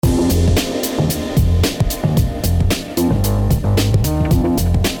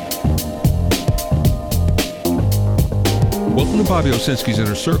Bobby Owsinski's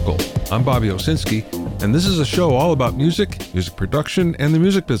Inner Circle. I'm Bobby Owsinski, and this is a show all about music, music production, and the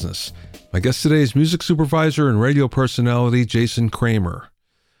music business. My guest today is music supervisor and radio personality Jason Kramer.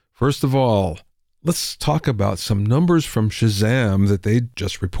 First of all, let's talk about some numbers from Shazam that they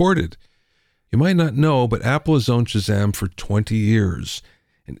just reported. You might not know, but Apple has owned Shazam for 20 years.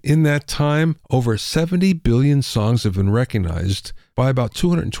 And in that time, over 70 billion songs have been recognized by about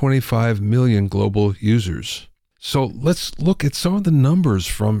 225 million global users. So let's look at some of the numbers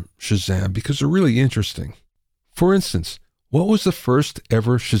from Shazam because they're really interesting. For instance, what was the first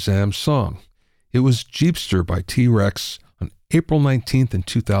ever Shazam song? It was Jeepster by T-Rex on April 19th in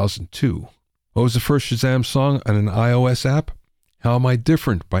 2002. What was the first Shazam song on an iOS app? How Am I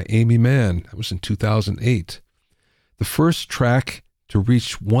Different by Amy Mann. That was in 2008. The first track to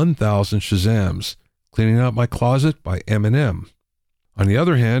reach 1,000 Shazams, Cleaning Out My Closet by Eminem. On the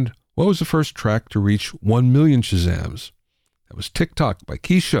other hand, what was the first track to reach 1 million Shazams? That was TikTok by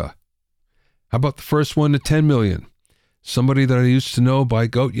Keisha. How about the first one to 10 million? Somebody That I Used to Know by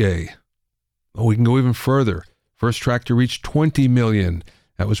Gautier. Oh, we can go even further. First track to reach 20 million.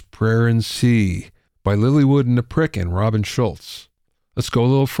 That was Prayer in C by Lilywood and the Prick and Robin Schultz. Let's go a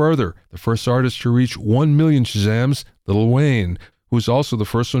little further. The first artist to reach 1 million Shazams, Lil Wayne, who was also the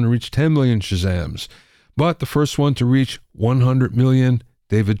first one to reach 10 million Shazams. But the first one to reach 100 million,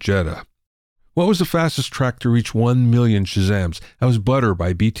 David Guetta. What was the fastest track to reach 1 million Shazams? That was Butter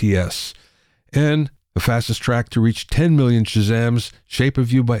by BTS. And the fastest track to reach 10 million Shazams, Shape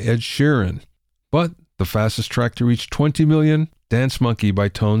of You by Ed Sheeran. But the fastest track to reach 20 million, Dance Monkey by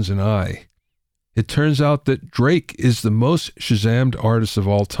Tones and I. It turns out that Drake is the most Shazammed artist of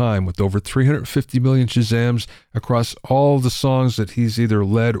all time, with over 350 million Shazams across all the songs that he's either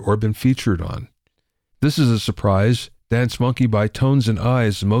led or been featured on. This is a surprise. Dance Monkey by Tones and I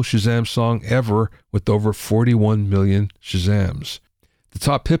is the most Shazam song ever, with over 41 million Shazams. The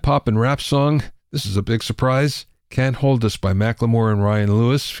top hip-hop and rap song, this is a big surprise, Can't Hold Us by Macklemore and Ryan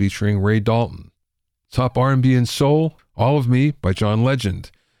Lewis featuring Ray Dalton. Top R&B and soul, All of Me by John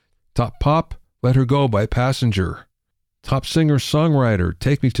Legend. Top pop, Let Her Go by Passenger. Top singer-songwriter,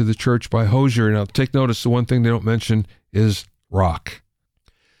 Take Me to the Church by Hozier. Now take notice, the one thing they don't mention is rock.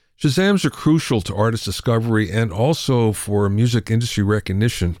 Shazams are crucial to artist discovery and also for music industry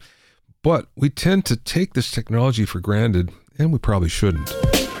recognition, but we tend to take this technology for granted, and we probably shouldn't.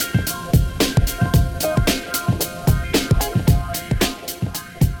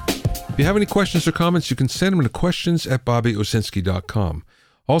 If you have any questions or comments, you can send them to questions@bobbyowsinski.com.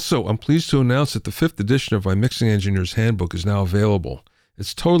 Also, I'm pleased to announce that the 5th edition of my Mixing Engineer's Handbook is now available.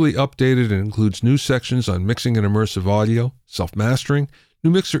 It's totally updated and includes new sections on mixing and immersive audio, self-mastering, new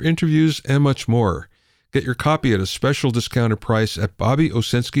mixer interviews, and much more. Get your copy at a special discounted price at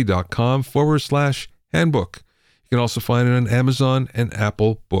bobbyowsinski.com/handbook. You can also find it on Amazon and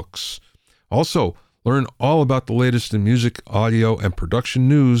Apple Books. Also, learn all about the latest in music, audio, and production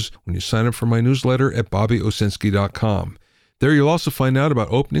news when you sign up for my newsletter at bobbyowsinski.com. There you'll also find out about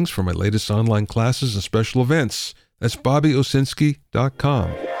openings for my latest online classes and special events. That's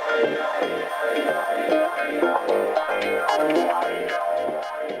bobbyowsinski.com.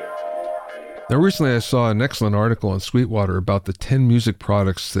 Now, recently I saw an excellent article on Sweetwater about the 10 music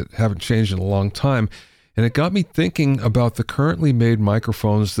products that haven't changed in a long time, and it got me thinking about the currently made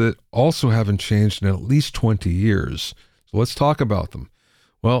microphones that also haven't changed in at least 20 years. So let's talk about them.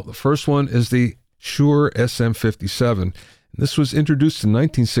 Well, the first one is the Shure SM57. This was introduced in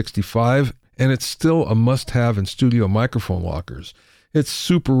 1965, and it's still a must-have in studio microphone lockers. It's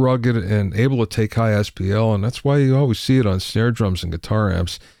super rugged and able to take high SPL, and that's why you always see it on snare drums and guitar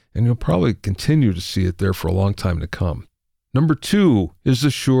amps, and you'll probably continue to see it there for a long time to come. Number 2 is the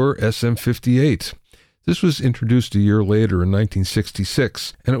Shure SM58. This was introduced a year later in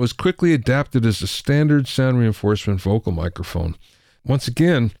 1966, and it was quickly adapted as a standard sound reinforcement vocal microphone. Once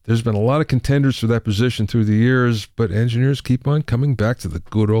again, there's been a lot of contenders for that position through the years, but engineers keep on coming back to the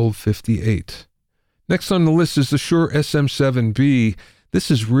good old 58. Next on the list is the Shure SM7B. This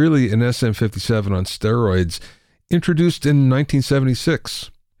is really an SM57 on steroids, introduced in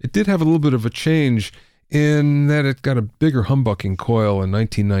 1976. It did have a little bit of a change in that it got a bigger humbucking coil in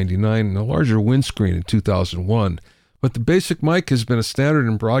 1999 and a larger windscreen in 2001. But the basic mic has been a standard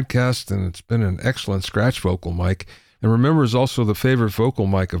in broadcast, and it's been an excellent scratch vocal mic. And remember, is also the favorite vocal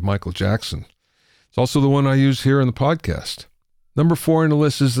mic of Michael Jackson. It's also the one I use here on the podcast. Number 4 on the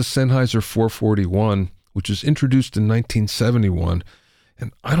list is the Sennheiser 441, which was introduced in 1971.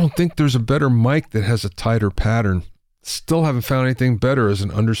 And I don't think there's a better mic that has a tighter pattern. Still haven't found anything better as an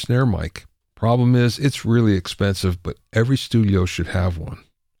under-snare mic. Problem is, it's really expensive, but every studio should have one.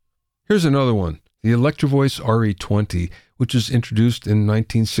 Here's another one, the Electro-Voice RE20, which was introduced in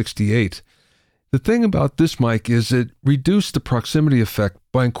 1968. The thing about this mic is it reduced the proximity effect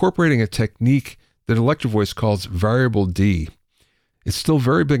by incorporating a technique that Electro-Voice calls variable D. It's still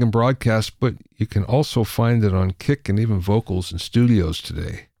very big in broadcast, but you can also find it on kick and even vocals in studios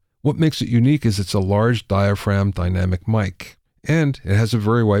today. What makes it unique is it's a large diaphragm dynamic mic, and it has a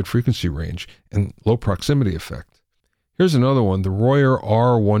very wide frequency range and low proximity effect. Here's another one, the Royer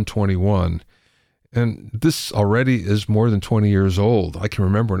R121, and this already is more than 20 years old. I can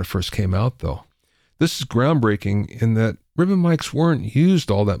remember when it first came out, though. This is groundbreaking in that ribbon mics weren't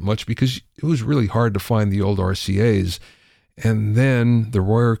used all that much because it was really hard to find the old RCAs. And then the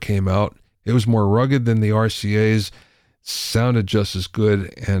Royer came out. It was more rugged than the RCAs, sounded just as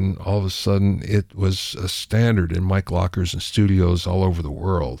good, and all of a sudden it was a standard in mic lockers and studios all over the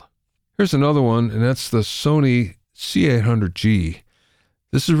world. Here's another one, and that's the Sony C800G.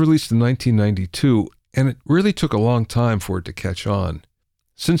 This was released in 1992, and it really took a long time for it to catch on.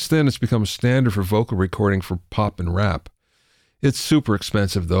 Since then, it's become a standard for vocal recording for pop and rap. It's super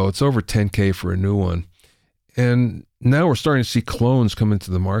expensive, though. It's over $10,000 for a new one. And now we're starting to see clones come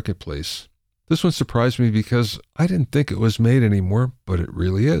into the marketplace. This one surprised me because I didn't think it was made anymore, but it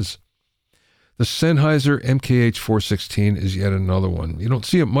really is. The Sennheiser MKH416 is yet another one. You don't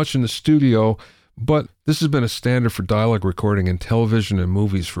see it much in the studio, but this has been a standard for dialogue recording in television and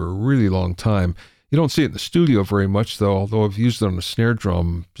movies for a really long time. You don't see it in the studio very much, though, although I've used it on a snare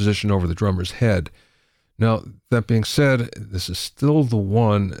drum positioned over the drummer's head. Now, that being said, this is still the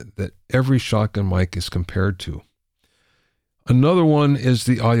one that every shotgun mic is compared to. Another one is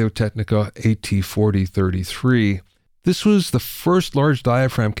the Audio-Technica AT4033. This was the first large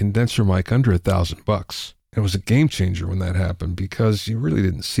diaphragm condenser mic under $1,000. It was a game changer when that happened because you really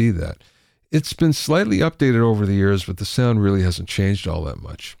didn't see that. It's been slightly updated over the years, but the sound really hasn't changed all that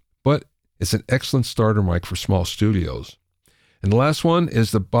much. But it's an excellent starter mic for small studios. And the last one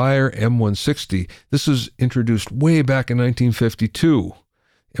is the Beyer M160. This was introduced way back in 1952.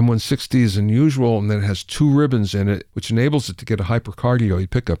 M160 is unusual in that it has two ribbons in it, which enables it to get a hypercardioid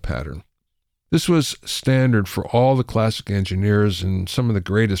pickup pattern. This was standard for all the classic engineers, and some of the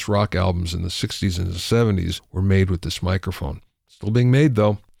greatest rock albums in the 60s and the 70s were made with this microphone. Still being made,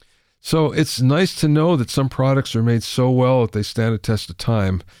 though. So it's nice to know that some products are made so well that they stand a test of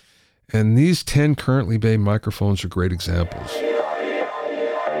time. And these 10 currently made microphones are great examples.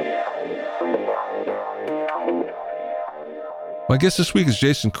 My guest this week is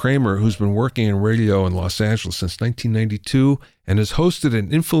Jason Kramer, who's been working in radio in Los Angeles since 1992 and has hosted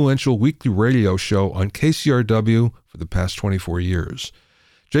an influential weekly radio show on KCRW for the past 24 years.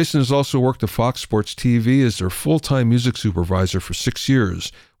 Jason has also worked at Fox Sports TV as their full-time music supervisor for 6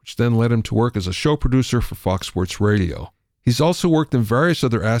 years, which then led him to work as a show producer for Fox Sports Radio. He's also worked in various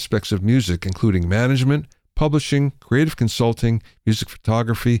other aspects of music, including management, publishing, creative consulting, music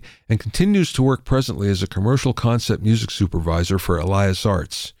photography, and continues to work presently as a commercial concept music supervisor for Elias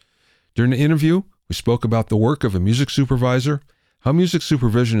Arts. During the interview, we spoke about the work of a music supervisor, how music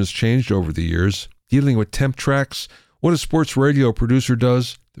supervision has changed over the years, dealing with temp tracks, what a sports radio producer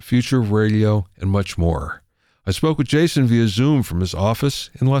does, the future of radio, and much more. I spoke with Jason via Zoom from his office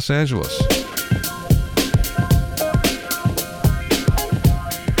in Los Angeles.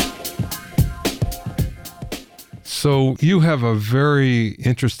 So you have a very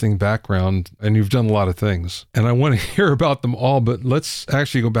interesting background and you've done a lot of things. And I want to hear about them all, but let's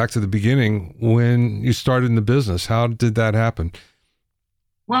actually go back to the beginning when you started in the business. How did that happen?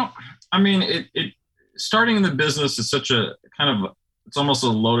 Well, I mean, it starting in the business is such a kind of, it's almost a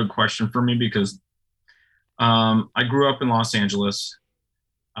loaded question for me because I grew up in Los Angeles.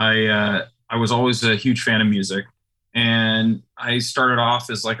 I was always a huge fan of music. And I started off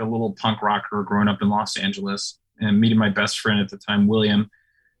as like a little punk rocker growing up in Los Angeles. And meeting my best friend at the time, William,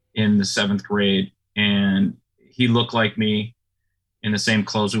 in the 7th grade. And he looked like me in the same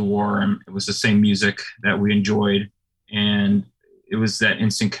clothes we wore. And it was the same music that we enjoyed. And it was that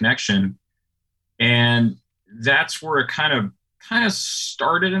instant connection. And that's where it kind of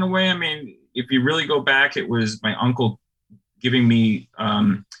started in a way. I mean, if you really go back, it was my uncle giving me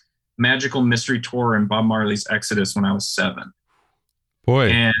Magical Mystery Tour and Bob Marley's Exodus when I was 7. Boy,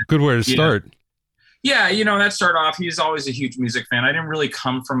 and, good way to start. Yeah, you know, that started off, he's always a huge music fan. I didn't really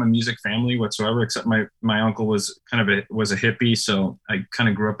come from a music family whatsoever, except my uncle was was a hippie, so I kind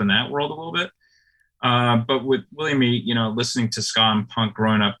of grew up in that world a little bit. But with William, you know, listening to ska and punk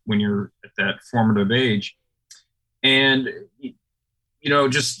growing up when you're at that formative age, and, you know,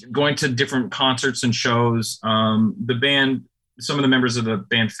 just going to different concerts and shows. The band, some of the members of the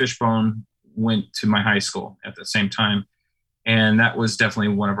band Fishbone went to my high school at the same time. And that was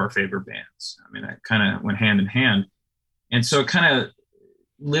definitely one of our favorite bands. I mean, that kind of went hand in hand. And so it kind of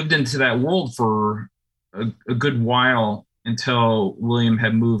lived into that world for a good while until William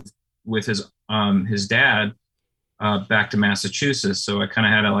had moved with his dad back to Massachusetts. So I kind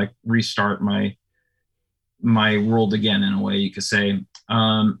of had to like restart my world again, in a way you could say.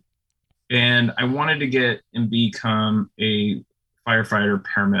 And I wanted to get and become a firefighter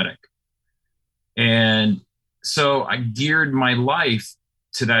paramedic. And so I geared my life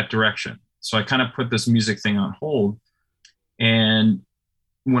to that direction. So I kind of put this music thing on hold. And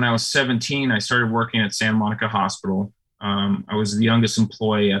when I was 17, I started working at Santa Monica Hospital. I was the youngest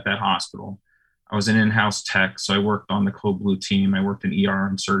employee at that hospital. I was an in-house tech, so I worked on the Code Blue team. I worked in ER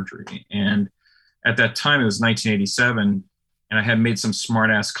and surgery. And at that time, it was 1987, and I had made some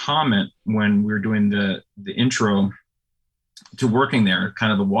smart-ass comment when we were doing the intro to working there,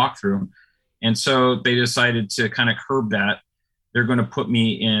 kind of the walkthrough. And so they decided to kind of curb that. They're going to put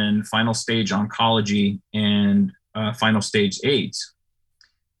me in final stage oncology and final stage AIDS.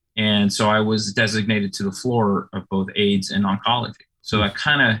 And so I was designated to the floor of both AIDS and oncology. So that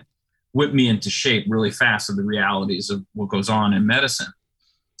kind of whipped me into shape really fast of the realities of what goes on in medicine.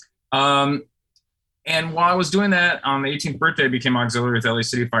 And while I was doing that, on the 18th birthday, I became auxiliary with LA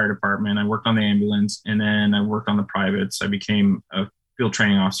City Fire Department. I worked on the ambulance, and then I worked on the privates. I became a field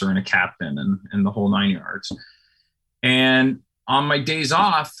training officer and a captain and the whole 9 yards. And on my days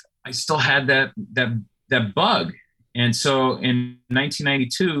off, I still had that bug. And so in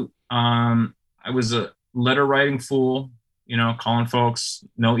 1992, I was a letter writing fool, calling folks,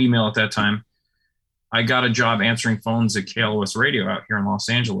 no email at that time. I got a job answering phones at KLOS Radio out here in Los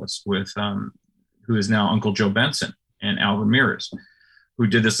Angeles with who is now Uncle Joe Benson and Al Ramirez, who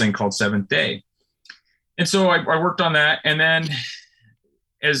did this thing called Seventh Day. And so I worked on that. And then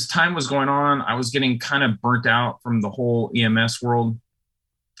as time was going on, I was getting kind of burnt out from the whole EMS world.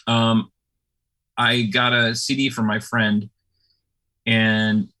 I got a CD from my friend,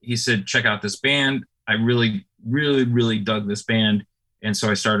 and he said, check out this band. I really, really, really dug this band. And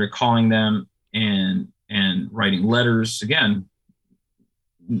so I started calling them and writing letters. Again,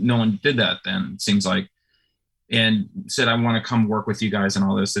 no one did that then, it seems like, and said, I want to come work with you guys and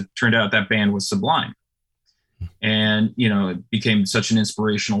all this. It turned out that band was Sublime. And, it became such an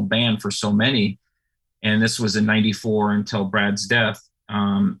inspirational band for so many. And this was in 94 until Brad's death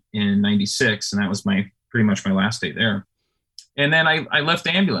in 96. And that was pretty much my last day there. And then I left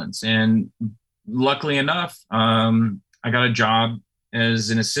the ambulance, and luckily enough, I got a job as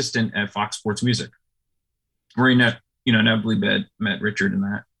an assistant at Fox Sports Music, where inevitably met Richard in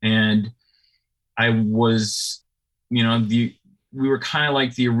that. And I was, we were kind of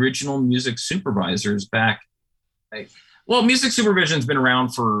like the original music supervisors back. Music supervision's been around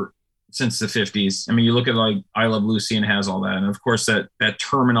since the 50s. I mean, you look at like I Love Lucy and has all that. And of course that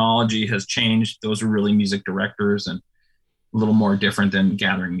terminology has changed. Those were really music directors and a little more different than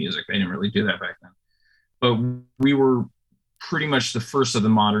gathering music. They didn't really do that back then. But we were pretty much the first of the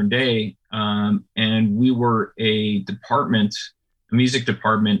modern day. And we were a music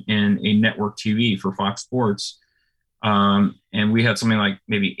department in a network TV for Fox Sports. And we had something like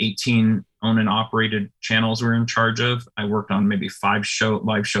maybe 18 owned and operated channels we were in charge of. I worked on maybe 5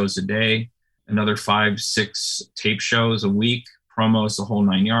 live shows a day, another 5-6 tape shows a week, promos, the whole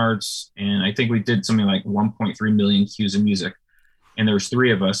 9 yards. And I think we did something like 1.3 million cues of music. And there was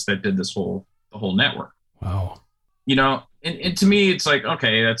 3 of us that did the whole network. Wow. And to me, it's like,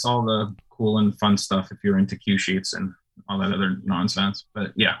 okay, that's all the cool and fun stuff if you're into cue sheets and all that other nonsense.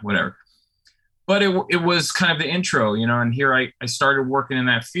 But yeah, whatever. But it was kind of the intro, and here I started working in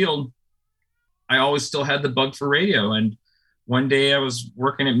that field. I always still had the bug for radio. And one day I was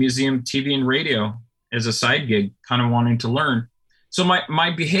working at Museum TV and Radio as a side gig, kind of wanting to learn. So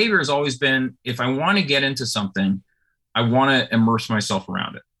my behavior has always been, if I want to get into something, I want to immerse myself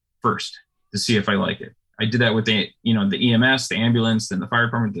around it first to see if I like it. I did that with the EMS, the ambulance, then the fire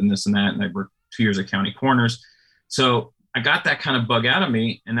department, and this and that. And I worked 2 years at County Corners. So I got that kind of bug out of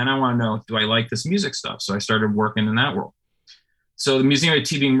me. And then I want to know, do I like this music stuff? So I started working in that world. So the Museum of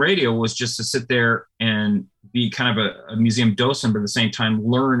TV and Radio was just to sit there and be kind of a museum docent, but at the same time,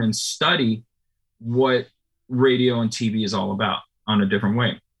 learn and study what radio and TV is all about on a different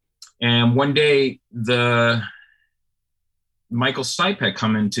way. And one day, Michael Stipe had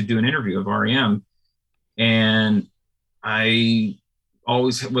come in to do an interview of REM. And I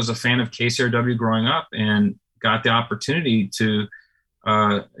always was a fan of KCRW growing up and got the opportunity to,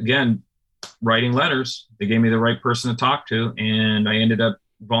 again, writing letters. They gave me the right person to talk to. And I ended up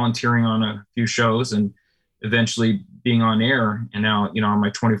volunteering on a few shows and eventually being on air. And now, on my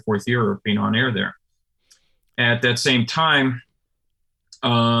 24th year of being on air there. At that same time,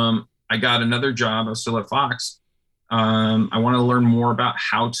 I got another job. I was still at Fox. I wanted to learn more about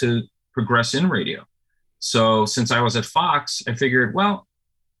how to progress in radio. So since I was at Fox, I figured, well,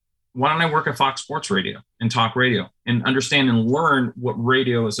 why don't I work at Fox Sports Radio and talk radio and understand and learn what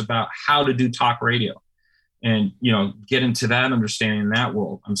radio is about, how to do talk radio, and, you know, get into that understanding in that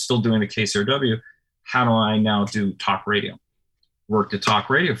world. I'm still doing the KCRW. How do I now do talk radio? Worked at talk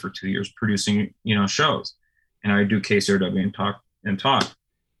radio for 2 years, producing, you know, shows, and I do KCRW and talk.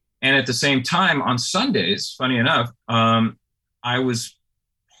 And at the same time, on Sundays, funny enough, I was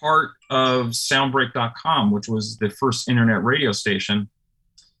part of Soundbreak.com, which was the first internet radio station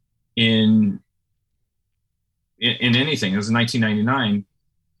in anything. It was 1999,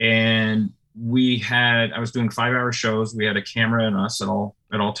 and I was doing 5-hour shows. We had a camera in us at all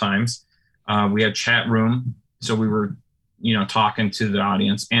times. We had chat room, so we were, you know, talking to the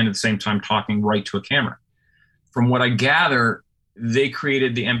audience and at the same time talking right to a camera. From what I gather, they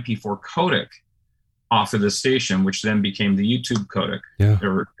created the MP4 codec off of the station, which then became the YouTube codec,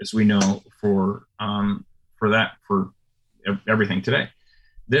 or as we know for everything today.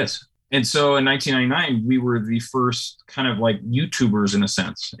 And so in 1999, we were the first kind of like YouTubers in a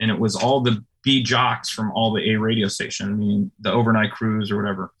sense. And it was all the B jocks from all the A radio station. I mean, the overnight crews or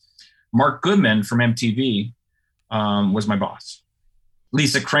whatever. Mark Goodman from MTV was my boss.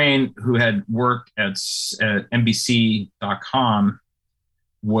 Lisa Crane, who had worked at NBC.com,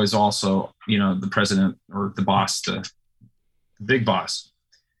 was also, you know, the president or the boss, the big boss.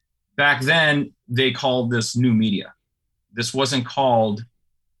 Back then, they called this new media. This wasn't called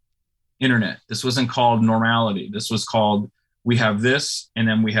internet. This wasn't called normality. This was called, we have this, and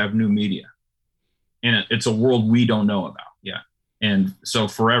then we have new media. And it's a world we don't know about yet. And so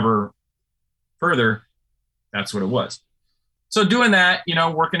further, that's what it was. So doing that, you know,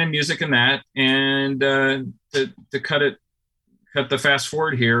 working in music and that, and to cut the fast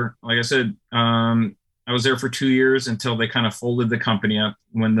forward here, like I said, I was there for 2 years until they kind of folded the company up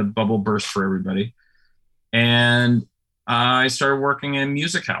when the bubble burst for everybody. And I started working in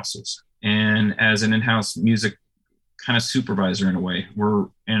music houses and as an in-house music kind of supervisor in a way. We're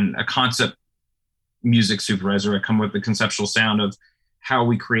in a concept music supervisor. I come with the conceptual sound of how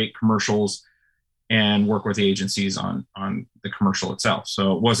we create commercials and work with the agencies on the commercial itself.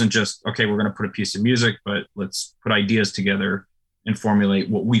 So it wasn't just, okay, we're going to put a piece of music, but let's put ideas together and formulate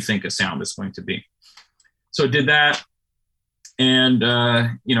what we think a sound is going to be. So did that. And,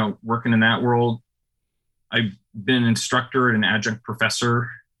 you know, working in that world, I've been an instructor and an adjunct professor.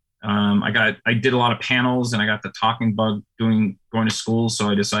 I did a lot of panels and I got the talking bug going to school. So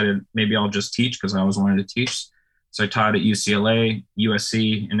I decided maybe I'll just teach because I always wanted to teach. So I taught at UCLA,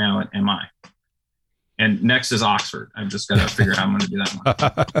 USC, and now at MI. And next is Oxford. I've just got to figure out how I'm going to do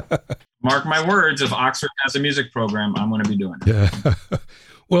that one. Mark my words, if Oxford has a music program, I'm going to be doing it. Yeah.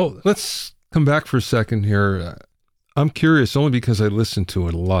 Well, let's come back for a second here. I'm curious, only because I listen to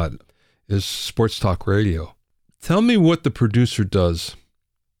it a lot, is sports talk radio. Tell me what the producer does.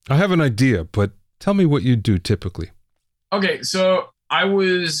 I have an idea, but tell me what you do typically. Okay, so I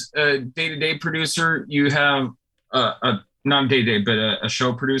was a day-to-day producer. You have not day-to-day, but a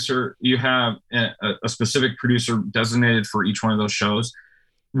show producer. You have a specific producer designated for each one of those shows.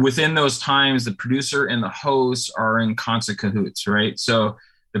 Within those times, the producer and the host are in constant cahoots, right? So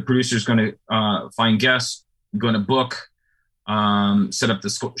the producer is going to find guests, going to book, set up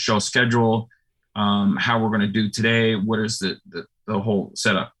the show schedule, how we're going to do today, what is the whole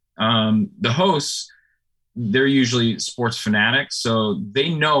setup. The hosts, they're usually sports fanatics, so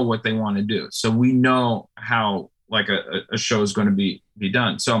they know what they want to do. So we know how like a show is going to be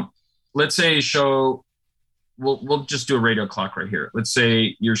done. So let's say a show, we'll just do a radio clock right here. Let's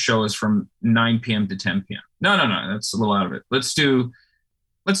say your show is from 9 p.m. to 10 p.m. No, that's a little out of it. Let's do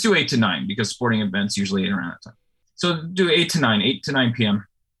 8 to 9 because sporting events usually around that time. So do 8 to 9 p.m.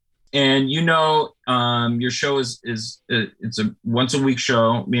 And you know, your show is it's a once a week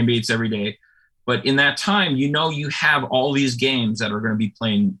show. Maybe it's every day, but in that time, you know, you have all these games that are going to be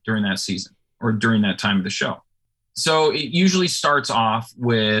playing during that season or during that time of the show. So it usually starts off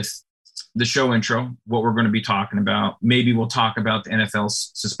with the show intro, what we're going to be talking about. Maybe we'll talk about the NFL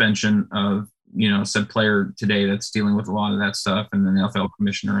suspension of, you know, said player today that's dealing with a lot of that stuff, and then the NFL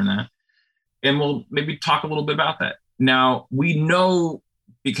commissioner and that. And we'll maybe talk a little bit about that. Now, we know,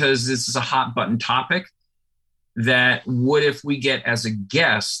 because this is a hot button topic, that what if we get as a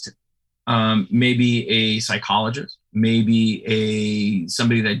guest, maybe a psychologist, maybe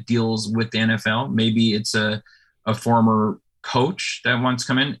somebody that deals with the NFL, maybe it's a former coach that wants to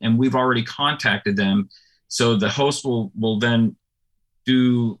come in, and we've already contacted them. So the host will then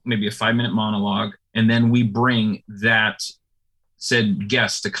do maybe a 5-minute monologue, and then we bring that said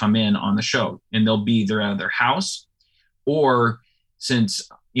guest to come in on the show, and they'll be either at their house, or since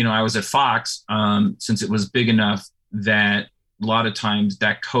I was at Fox, since it was big enough that a lot of times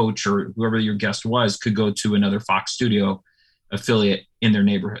that coach or whoever your guest was could go to another Fox studio affiliate in their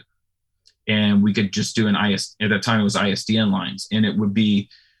neighborhood, and we could just do an IS. At that time, it was ISDN lines, and it would be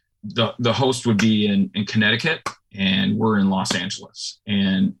the host would be in Connecticut, and we're in Los Angeles,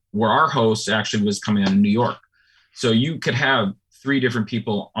 and where our host actually was coming out of New York. So you could have 3 different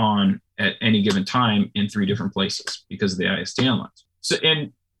people on at any given time in 3 different places because of the ISDN lines. So,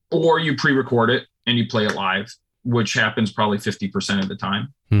 or you pre-record it and you play it live, which happens probably 50% of the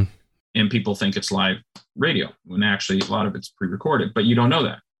time. And people think it's live radio when actually a lot of it's pre-recorded, but you don't know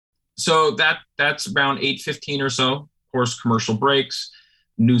that. So that's around 8:15 or so. Of course, commercial breaks,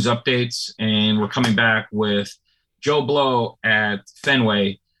 news updates, and we're coming back with Joe Blow at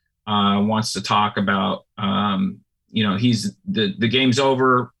Fenway. Wants to talk about, he's the game's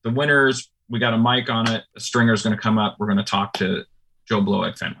over, the winners, we got a mic on it, a stringer's going to come up, we're going to talk to Joe Blow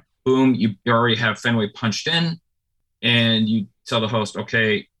at Fenway. Boom, you already have Fenway punched in, and you tell the host,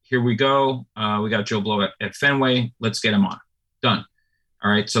 okay, here we go. We got Joe Blow at Fenway. Let's get him on. Done. All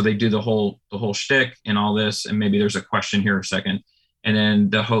right. So they do the whole shtick and all this, and maybe there's a question here a second. And then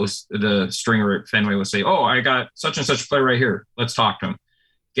the host, the stringer at Fenway will say, oh, I got such and such player right here. Let's talk to him.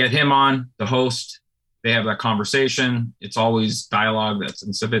 Get him on, the host. They have that conversation. It's always dialogue that's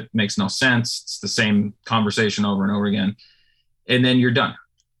insipid, makes no sense. It's the same conversation over and over again. And then you're done,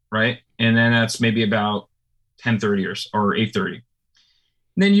 right? And then that's maybe about 10:30 or 8:30.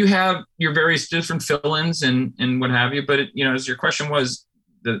 Then you have your various different fill-ins and what have you. But, as your question was,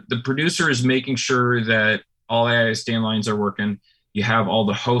 the producer is making sure that all the ISDN lines are working. You have all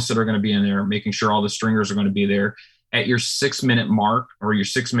the hosts that are going to be in there, making sure all the stringers are going to be there. At your 6-minute mark or your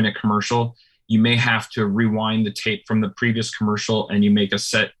 6-minute commercial, you may have to rewind the tape from the previous commercial, and you make a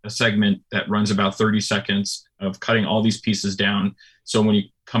segment that runs about 30 seconds of cutting all these pieces down. So when you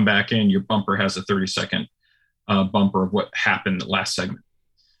come back in, your bumper has a 30-second bumper of what happened the last segment.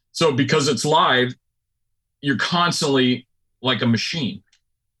 So because it's live, you're constantly like a machine.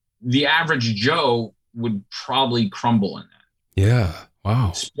 The average Joe would probably crumble in that. Yeah.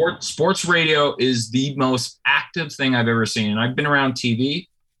 Wow. Sports radio is the most active thing I've ever seen. And I've been around TV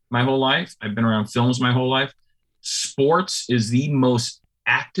my whole life. I've been around films my whole life. Sports is the most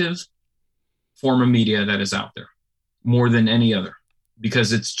active form of media that is out there, more than any other,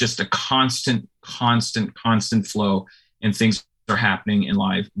 because it's just a constant flow, and things are happening in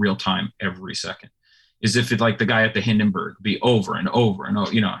live real time every second. As if it's like the guy at the Hindenburg be over and over and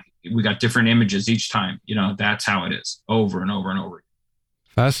over, we got different images each time, that's how it is, over and over and over.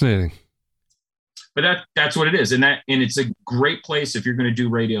 Fascinating. But that's what it is. And it's a great place if you're going to do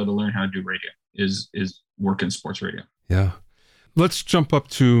radio to learn how to do radio is work in sports radio. Yeah. Let's jump up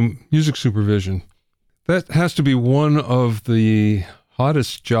to music supervision. That has to be one of the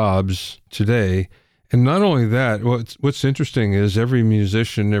hottest jobs today. And not only that, what's interesting is every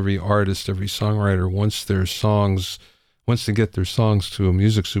musician, every artist, every songwriter wants to get their songs to a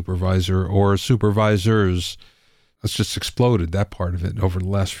music supervisor or supervisors. That's just exploded, that part of it, over the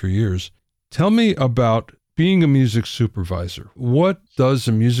last few years. Tell me about being a music supervisor. What does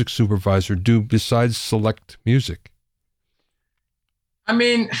a music supervisor do besides select music? I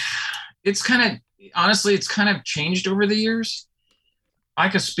mean, it's kind of changed over the years. I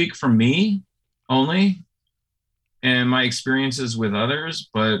could speak for me only and my experiences with others,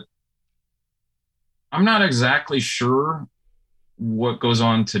 but I'm not exactly sure what goes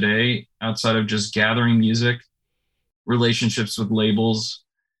on today outside of just gathering music, relationships with labels,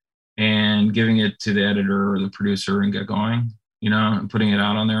 and giving it to the editor or the producer and get going, and putting it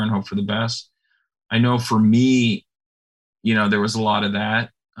out on there and hope for the best. I know for me, there was a lot of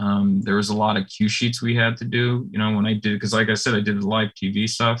that. There was a lot of cue sheets we had to do, when I did, because like I said, I did the live TV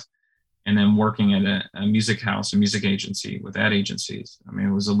stuff, and then working at a music house, a music agency with ad agencies. I mean,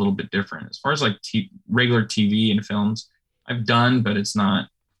 it was a little bit different as far as like regular TV and films I've done, but it's not,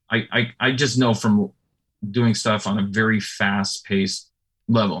 I just know from doing stuff on a very fast paced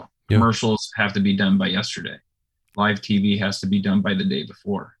level. Yep. Commercials have to be done by yesterday. Live TV has to be done by the day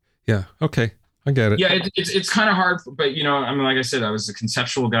before. Yeah. Okay. I get it. Yeah. It's kind of hard, but like I said, I was a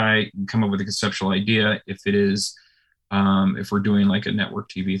conceptual guy, come up with a conceptual idea. If it is, if we're doing like a network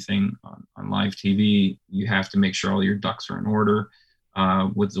TV thing on live TV, you have to make sure all your ducks are in order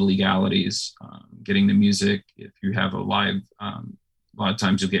with the legalities, getting the music. If you have a live, a lot of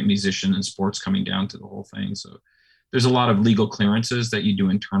times you'll get musician and sports coming down to the whole thing. So there's a lot of legal clearances that you do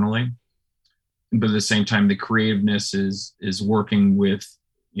internally. but at the same time, the creativeness is working with,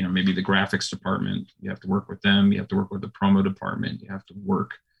 maybe the graphics department. You have to work with them. You have to work with the promo department. You have to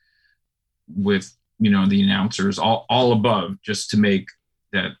work with, the announcers, all above, just to make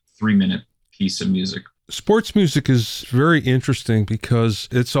that 3-minute piece of music. Sports music is very interesting because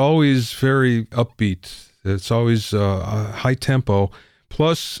it's always very upbeat. It's always high tempo.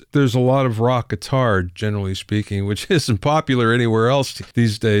 Plus, there's a lot of rock guitar, generally speaking, which isn't popular anywhere else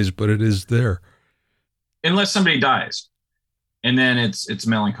these days, but it is there. Unless somebody dies, and then it's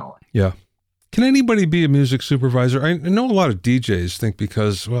melancholy. Yeah. Can anybody be a music supervisor? I know a lot of DJs think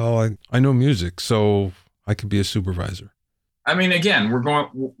because, well, I know music, so I could be a supervisor. I mean, again,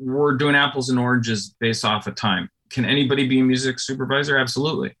 we're doing apples and oranges based off of time. Can anybody be a music supervisor?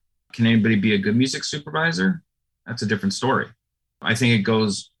 Absolutely. Can anybody be a good music supervisor? That's a different story. I think it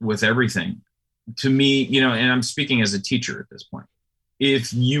goes with everything. To me, and I'm speaking as a teacher at this point.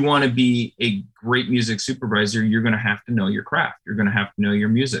 If you want to be a great music supervisor, you're going to have to know your craft. You're going to have to know your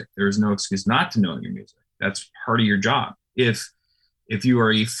music. There's no excuse not to know your music. That's part of your job. If you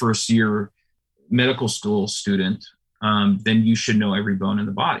are a first year medical school student, then you should know every bone in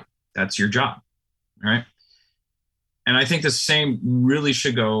the body. That's your job, right? And I think the same really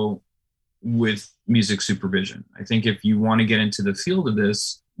should go with music supervision. I think if you want to get into the field of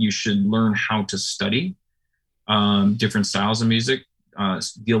this, you should learn how to study different styles of music,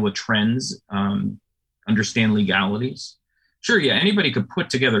 deal with trends, understand legalities. Sure, yeah, anybody could put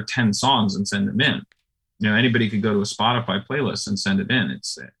together 10 songs and send them in. Anybody could go to a Spotify playlist and send it in.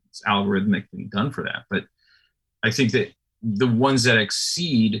 It's algorithmically done for that. But I think that the ones that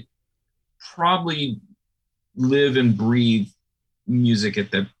exceed probably live and breathe music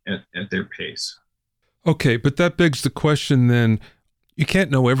at their pace. Okay, but that begs the question then, you can't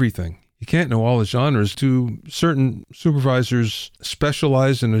know everything. You can't know all the genres. Do certain supervisors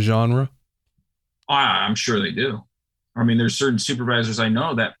specialize in a genre? I'm sure they do. I mean, there's certain supervisors I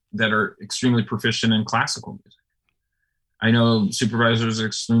know that are extremely proficient in classical music. I know supervisors are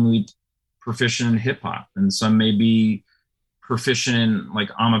extremely proficient in hip hop, and some may be proficient in like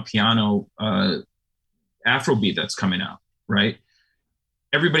Amapiano Afrobeat that's coming out, right?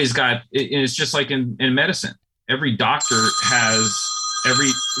 Everybody's got, it's just like in medicine. Every doctor has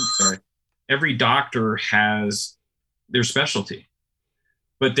their specialty,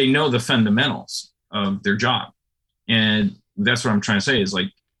 but they know the fundamentals of their job. And that's what I'm trying to say is,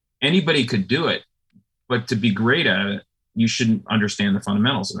 like, anybody could do it, but to be great at it, you shouldn't understand the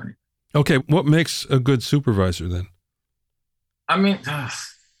fundamentals of anything. Okay, what makes a good supervisor then? I mean,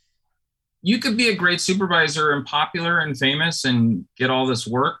 you could be a great supervisor and popular and famous and get all this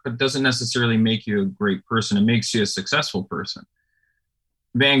work, but it doesn't necessarily make you a great person. It makes you a successful person.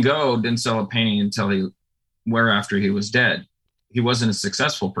 Van Gogh didn't sell a painting until after he was dead. He wasn't a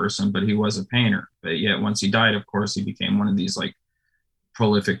successful person, but he was a painter. But yet once he died, of course, he became one of these like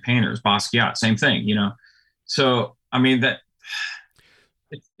prolific painters. Basquiat, same thing, So, I mean, that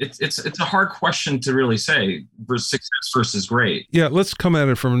it's a hard question to really say for success versus great. Yeah, let's come at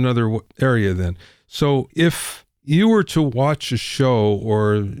it from another area then. So if you were to watch a show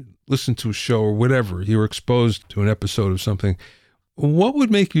or listen to a show or whatever, you were exposed to an episode of something, what would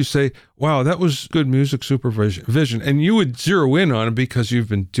make you say, wow, that was good music supervision? And you would zero in on it because you've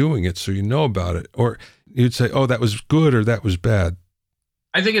been doing it, so you know about it. Or you'd say, oh, that was good or that was bad.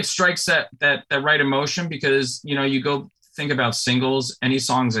 I think it strikes that right emotion because, you go think about singles. Any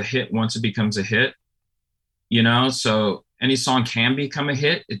song's a hit once it becomes a hit, so any song can become a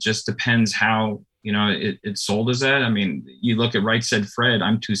hit. It just depends how, it's sold as that. I mean, you look at Right Said Fred,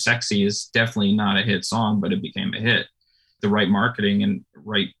 I'm Too Sexy is definitely not a hit song, but it became a hit. The right marketing and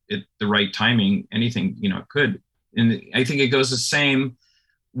the right timing, anything, could. And I think it goes the same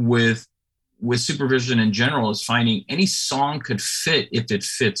with supervision in general, is finding any song could fit if it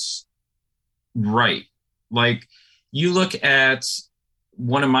fits right. Like, you look at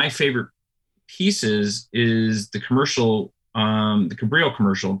one of my favorite pieces is the commercial, the Cabrillo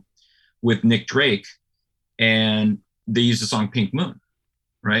commercial with Nick Drake, and they used the song Pink Moon,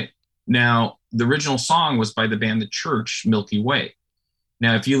 right? Now, the original song was by the band The Church, Milky Way.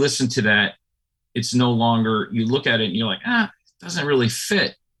 Now, if you listen to that, it's no longer, you look at it and you're like, it doesn't really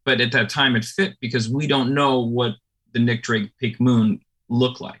fit. But at that time it fit because we don't know what the Nick Drake Pink Moon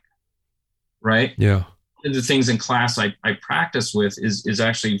looked like, right? Yeah. One of the things in class I practice with is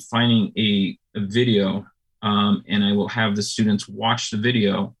actually finding a video, and I will have the students watch the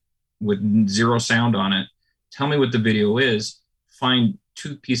video with zero sound on it. Tell me what the video is, find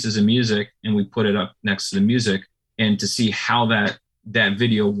 2 pieces of music, and we put it up next to the music, and to see how that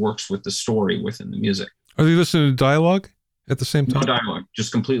video works with the story within the music. Are they listening to dialogue at the same time? No dialogue,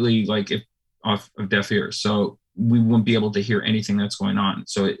 just completely, like, off of deaf ears. So we wouldn't be able to hear anything that's going on.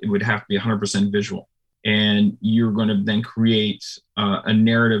 So it would have to be 100% visual. And you're going to then create a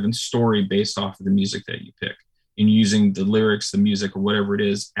narrative and story based off of the music that you pick, and using the lyrics, the music, or whatever it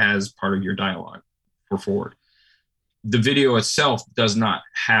is as part of your dialogue for forward. The video itself does not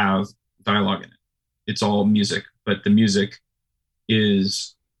have dialogue in it. It's all music, but the music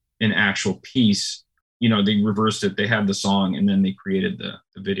is an actual piece. You know, they reversed it. They had the song and then they created the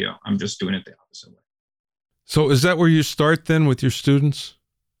video. I'm just doing it the opposite way. So is that where you start then with your students?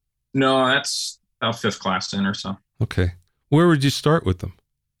 No, that's about 5th class in or so. Okay. Where would you start with them?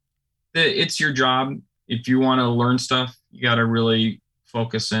 It's your job. If you want to learn stuff, you got to really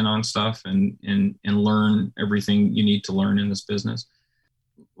focus in on stuff and learn everything you need to learn in this business.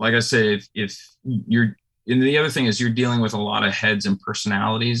 Like I said, if you're, and the other thing is you're dealing with a lot of heads and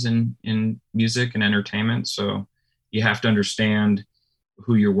personalities in music and entertainment. So you have to understand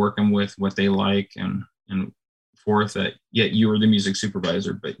who you're working with, what they like, and forth, that yet you are the music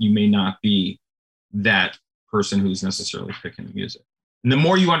supervisor, but you may not be that person who's necessarily picking the music. And the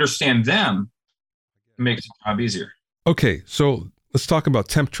more you understand them, it makes the job easier. Okay, so let's talk about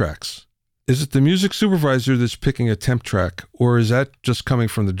temp tracks. Is it the music supervisor that's picking a temp track, or is that just coming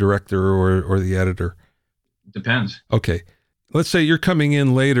from the director or the editor? Depends. Okay. Let's say you're coming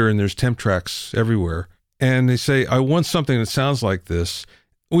in later and there's temp tracks everywhere, and they say, I want something that sounds like this,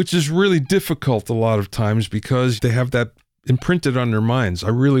 which is really difficult a lot of times because they have that imprinted on their minds. I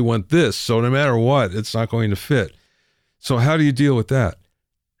really want this, so no matter what, it's not going to fit. So how do you deal with that?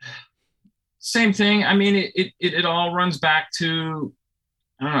 Same thing. I mean, it all runs back to,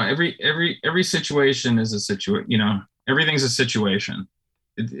 I don't know, every situation is a situation, you know, everything's a situation.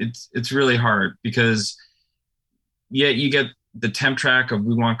 It's really hard because you get the temp track of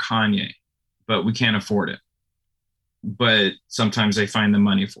we want Kanye, but we can't afford it. But sometimes they find the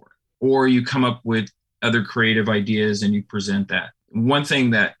money for it. Or you come up with other creative ideas and you present that. One thing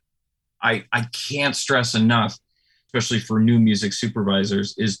that I can't stress enough, especially for new music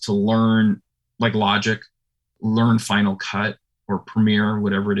supervisors, is to learn like Logic, learn Final Cut or Premiere,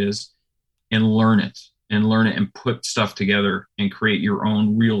 whatever it is, and learn it and put stuff together and create your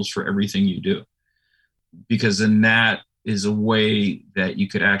own reels for everything you do. Because then that is a way that you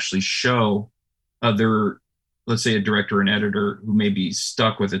could actually show other, let's say a director and editor who may be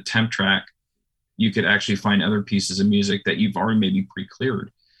stuck with a temp track. You could actually find other pieces of music that you've already maybe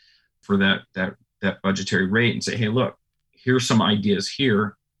pre-cleared for that budgetary rate and say, hey, look, here's some ideas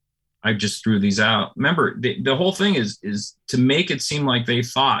here. I just threw these out. Remember, the whole thing is to make it seem like they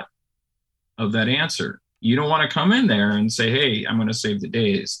thought of that answer. You don't want to come in there and say, hey, I'm going to save the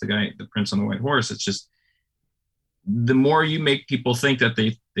day. It's the Prince on the White Horse. It's just, the more you make people think that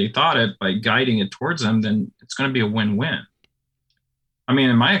they thought it by guiding it towards them, then it's going to be a win-win. I mean,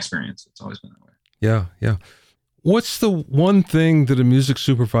 in my experience, it's always been that way. Yeah. What's the one thing that a music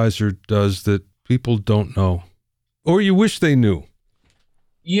supervisor does that people don't know, or you wish they knew?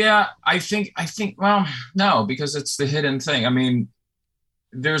 Yeah, I think, well, no, because it's the hidden thing. I mean,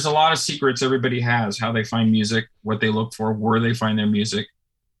 there's a lot of secrets everybody has, how they find music, what they look for, where they find their music.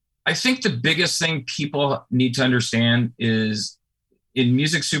 I think the biggest thing people need to understand is in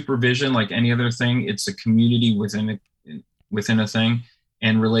music supervision, like any other thing, it's a community within a thing,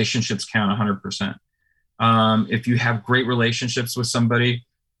 and relationships count 100%. If you have great relationships with somebody,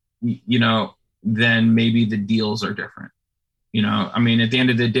 you know, then maybe the deals are different. You know, I mean, at the end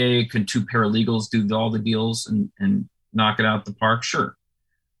of the day, can 2 paralegals do all the deals and knock it out the park? Sure.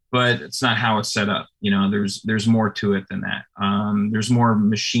 But it's not how it's set up. You know, there's more to it than that. There's more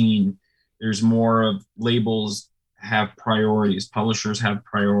machine. There's more of labels have priorities. Publishers have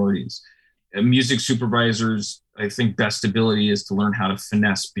priorities. Music supervisors, I think best ability is to learn how to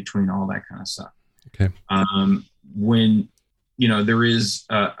finesse between all that kind of stuff. Okay. When, you know, there is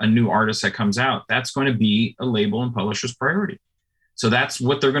a new artist that comes out, that's going to be a label and publisher's priority. So that's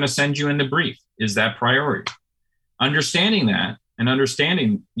what they're going to send you in the brief, is that priority. Understanding that and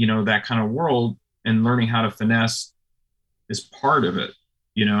understanding, you know, that kind of world and learning how to finesse is part of it,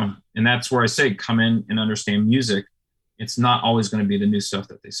 you know, and that's where I say, come in and understand music. It's not always going to be the new stuff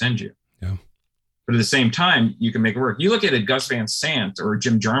that they send you. Yeah. But at the same time, you can make it work. You look at a Gus Van Sant or a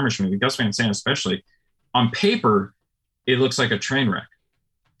Jim Jarmusch movie, Gus Van Sant especially, on paper, it looks like a train wreck.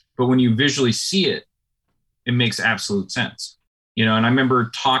 But when you visually see it, it makes absolute sense. You know, and I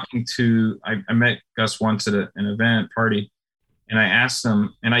remember talking to, I met Gus once at an event party, and I asked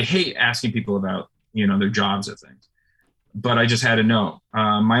him, and I hate asking people about, you know, their jobs at things, but I just had to know,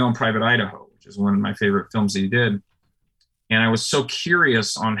 My Own Private Idaho, which is one of my favorite films that he did. And I was so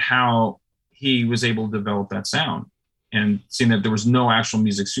curious on how he was able to develop that sound. and seeing that there was no actual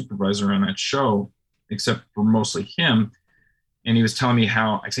music supervisor on that show except for mostly him. And he was telling me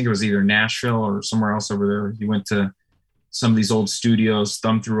how, I think it was either Nashville or somewhere else over there, he went to some of these old studios,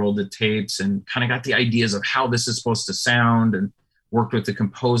 thumbed through all the tapes, and kind of got the ideas of how this is supposed to sound, and worked with the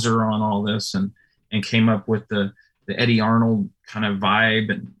composer on all this, and came up with the Eddie Arnold kind of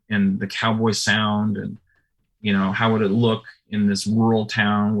vibe and the cowboy sound, and, you know, how would it look in this rural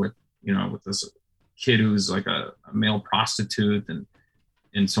town with, you know, with this kid who's like a male prostitute,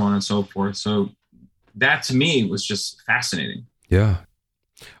 and so on and so forth. So that to me was just fascinating. Yeah.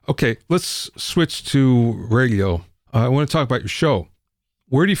 Okay, let's switch to radio. I want to talk about your show.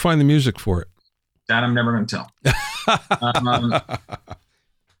 Where do you find the music for it? That I'm never going to tell.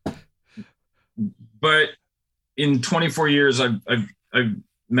 But in 24 years, I've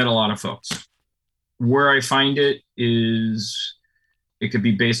met a lot of folks. Where I find it is, it could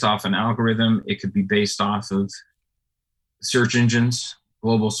be based off an algorithm. It could be based off of search engines,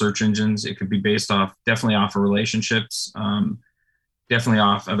 global search engines. It could be based off, definitely off of relationships, definitely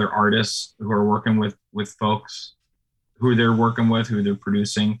off other artists who are working with folks, who they're working with, who they're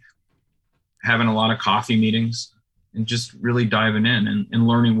producing, having a lot of coffee meetings, and just really diving in and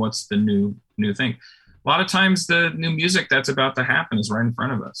learning what's the new thing. A lot of times the new music that's about to happen is right in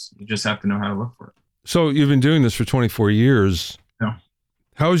front of us. You just have to know how to look for it. So you've been doing this for 24 years. Yeah.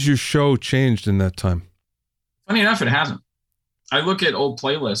 How has your show changed in that time? Funny enough, it hasn't. I look at old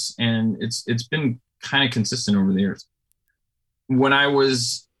playlists and it's been kind of consistent over the years. When I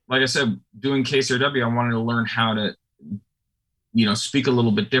was, like I said, doing KCRW, I wanted to learn how to, you know, speak a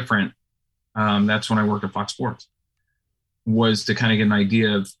little bit different. That's when I worked at Fox Sports, was to kind of get an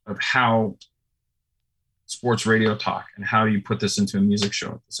idea of how sports radio talk and how you put this into a music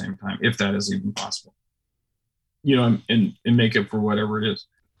show at the same time, if that is even possible, you know, and make it for whatever it is.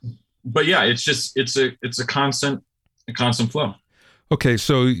 But yeah, it's a constant flow. Okay.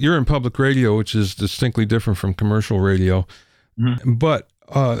 So you're in public radio, which is distinctly different from commercial radio, but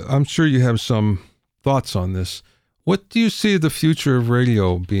I'm sure you have some thoughts on this. What do you see the future of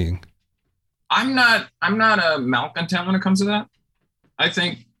radio being? I'm not a malcontent when it comes to that. I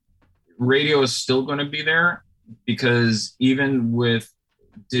think radio is still going to be there, because even with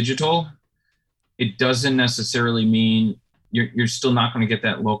digital, it doesn't necessarily mean you're still not going to get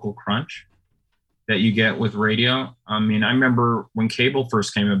that local crunch that you get with radio. I mean, I remember when cable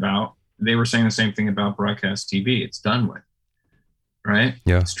first came about, they were saying the same thing about broadcast TV. It's done with, right?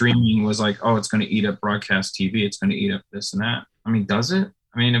 Yeah. Streaming was like, oh, it's going to eat up broadcast TV. It's going to eat up this and that. I mean, does it?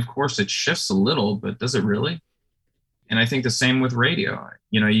 I mean, of course it shifts a little, but does it really? And I think the same with radio.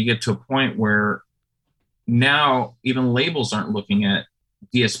 You know, you get to a point where now even labels aren't looking at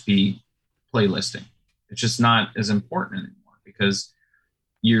DSP playlisting. It's just not as important anymore, because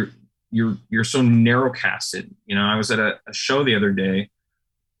you're so narrowcasted. You know, I was at a show the other day,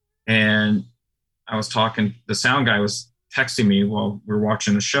 and I was talking, the sound guy was texting me while we were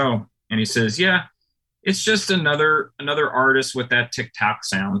watching the show, and he says, yeah, it's just another artist with that TikTok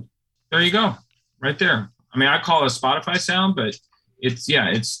sound. There you go, right there. I mean, I call it a Spotify sound, but it's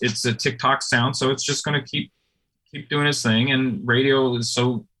a TikTok sound. So it's just going to keep doing its thing. And radio is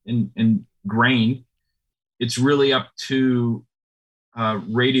so ingrained. It's really up to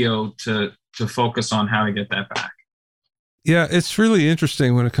radio to focus on how to get that back. Yeah, it's really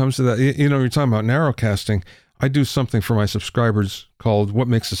interesting when it comes to that. You know, you're talking about narrowcasting. I do something for my subscribers called What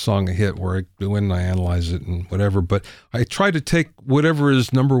Makes a Song a Hit, where I go in and I analyze it and whatever. But I try to take whatever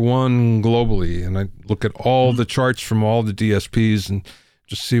is number one globally, and I look at all the charts from all the DSPs and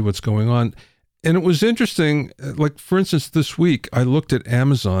just see what's going on. And it was interesting. Like, for instance, this week, I looked at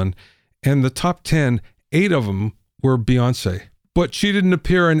Amazon, and the top 10, 8 of them were Beyonce. But she didn't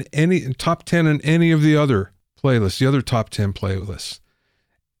appear in any top 10 in any of the other playlists, the other top 10 playlists.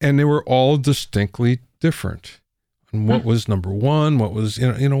 And they were all distinctly different. And what was number one, what was,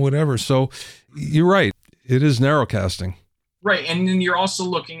 you know, whatever. So you're right. It is narrowcasting. Right. And then you're also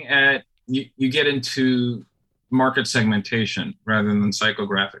looking at, you get into market segmentation rather than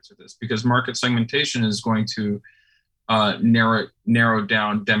psychographics with this, because market segmentation is going to narrow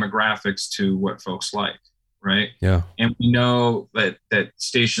down demographics to what folks like. Right. Yeah. And we know that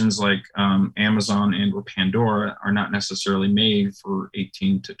stations like Amazon and or Pandora are not necessarily made for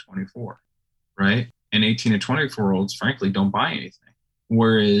 18 to 24. Right. And 18 to 24-year-olds, frankly, don't buy anything.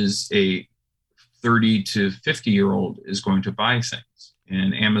 Whereas a 30 to 50-year-old is going to buy things.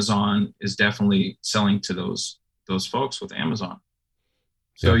 And Amazon is definitely selling to those folks with Amazon.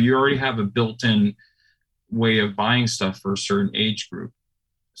 So you already have a built-in way of buying stuff for a certain age group.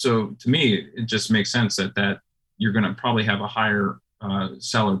 So to me, it just makes sense that you're going to probably have a higher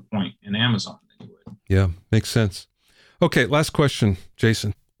seller point in Amazon than you would. Yeah, makes sense. Okay, last question,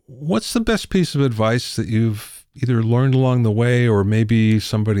 Jason. What's the best piece of advice that you've either learned along the way or maybe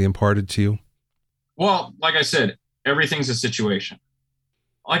somebody imparted to you? Well, like I said, everything's a situation.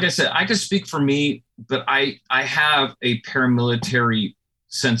 Like I said, I can speak for me, but I have a paramilitary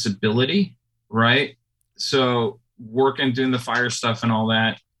sensibility, right? So working, doing the fire stuff and all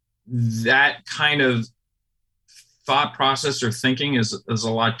that kind of thought process or thinking is a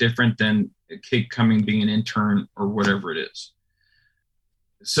lot different than a kid coming, being an intern or whatever it is.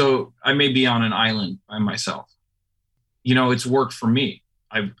 So I may be on an island by myself. It's worked for me.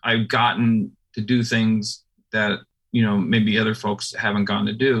 I've gotten to do things that, maybe other folks haven't gotten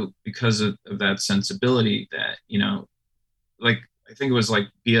to do because of that sensibility that, like, I think it was like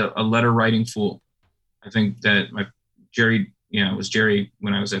be a letter writing fool. I think that Jerry, it was Jerry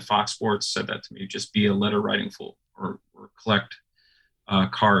when I was at Fox Sports said that to me, just be a letter writing fool or collect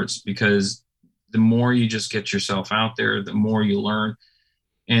cards, because the more you just get yourself out there, the more you learn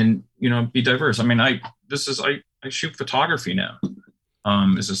and, be diverse. I mean, I shoot photography now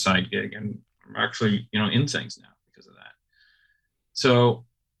as a side gig, and I'm actually, in things now because of that. So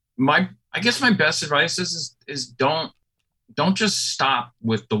I guess my best advice is don't just stop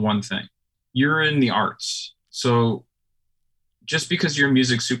with the one thing. You're in the arts. So just because you're a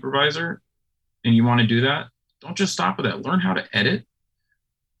music supervisor and you want to do that, don't just stop with that. Learn how to edit,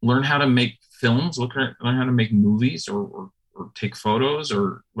 learn how to make films, learn how to make movies or take photos,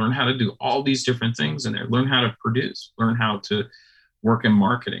 or learn how to do all these different things in there. Learn how to produce, learn how to work in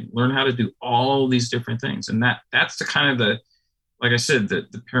marketing, learn how to do all these different things. And that's the kind of like I said,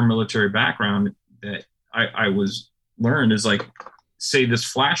 the paramilitary background that I was learned is like, say this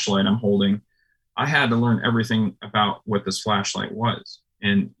flashlight I'm holding, I had to learn everything about what this flashlight was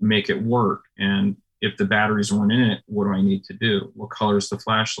and make it work. And if the batteries weren't in it, what do I need to do? What color is the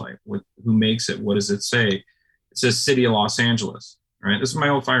flashlight? Who makes it? What does it say? It says City of Los Angeles, right? This is my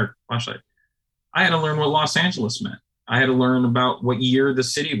old fire flashlight. I had to learn what Los Angeles meant. I had to learn about what year the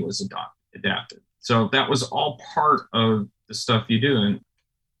city was adapted. So that was all part of the stuff you do. And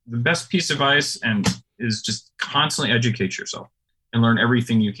the best piece of advice is just constantly educate yourself and learn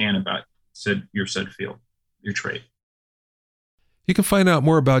everything you can about your said field, your trade. You can find out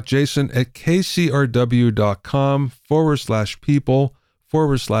more about Jason at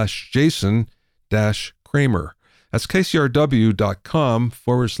kcrw.com/people/Jason-Kramer. That's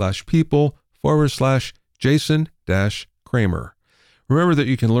kcrw.com/people/Jason-Kramer. Remember that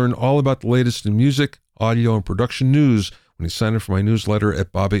you can learn all about the latest in music, audio, and production news when you sign up for my newsletter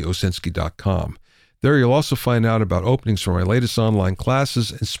at BobbyOwsinski.com. There you'll also find out about openings for my latest online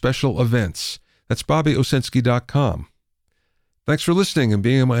classes and special events. That's BobbyOwsinski.com. Thanks for listening and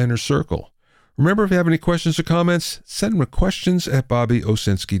being in my inner circle. Remember, if you have any questions or comments, send them to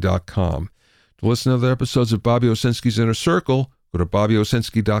questions@BobbyOwsinski.com. To listen to other episodes of Bobby Owsinski's Inner Circle, go to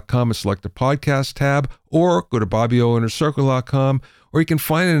BobbyOwsinski.com and select the podcast tab, or go to BobbyOwinnerCircle.com, or you can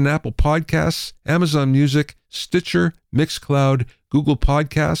find it in Apple Podcasts, Amazon Music, Stitcher, Mixcloud, Google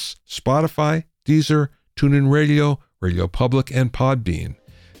Podcasts, Spotify, Deezer, TuneIn Radio, Radio Public, and Podbean.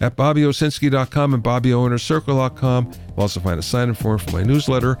 At BobbyOwsinski.com and BobbyOwinnerCircle.com, you'll also find a sign-in form for my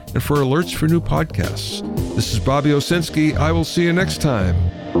newsletter and for alerts for new podcasts. This is Bobby Owsinski. I will see you next time.